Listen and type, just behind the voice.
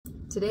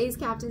Today's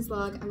Captain's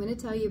Log, I'm going to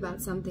tell you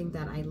about something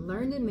that I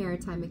learned in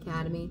Maritime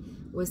Academy,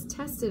 was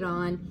tested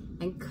on,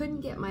 and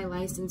couldn't get my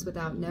license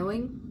without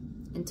knowing.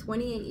 And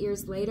 28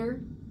 years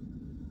later,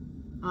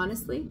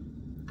 honestly,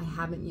 I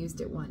haven't used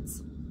it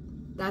once.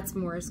 That's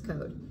Morse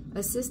code,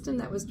 a system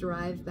that was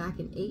derived back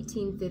in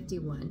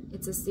 1851.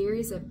 It's a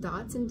series of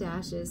dots and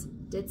dashes,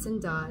 dits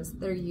and dahs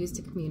that are used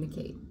to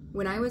communicate.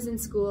 When I was in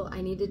school,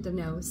 I needed to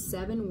know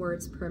 7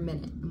 words per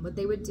minute. And what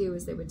they would do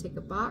is they would take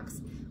a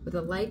box with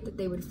a light that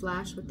they would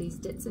flash with these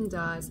dits and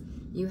dahs.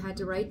 You had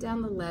to write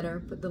down the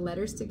letter, put the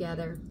letters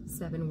together,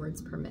 7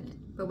 words per minute.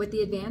 But with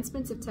the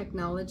advancements of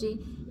technology,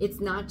 it's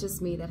not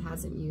just me that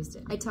hasn't used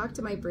it. I talked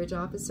to my bridge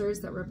officers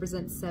that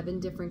represent 7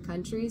 different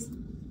countries.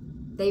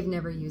 They've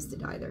never used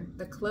it either.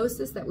 The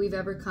closest that we've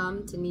ever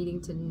come to needing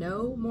to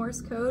know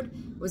Morse code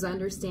was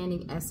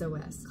understanding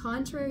SOS.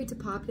 Contrary to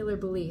popular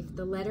belief,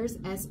 the letters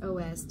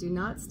SOS do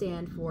not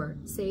stand for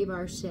save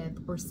our ship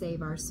or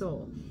save our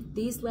soul.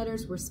 These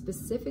letters were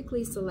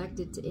specifically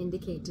selected to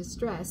indicate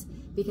distress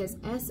because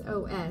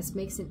SOS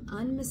makes an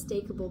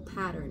unmistakable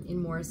pattern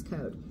in Morse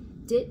code.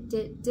 Dit,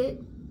 dit,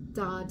 dit,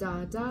 da,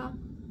 da, da,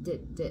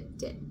 dit, dit,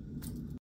 dit.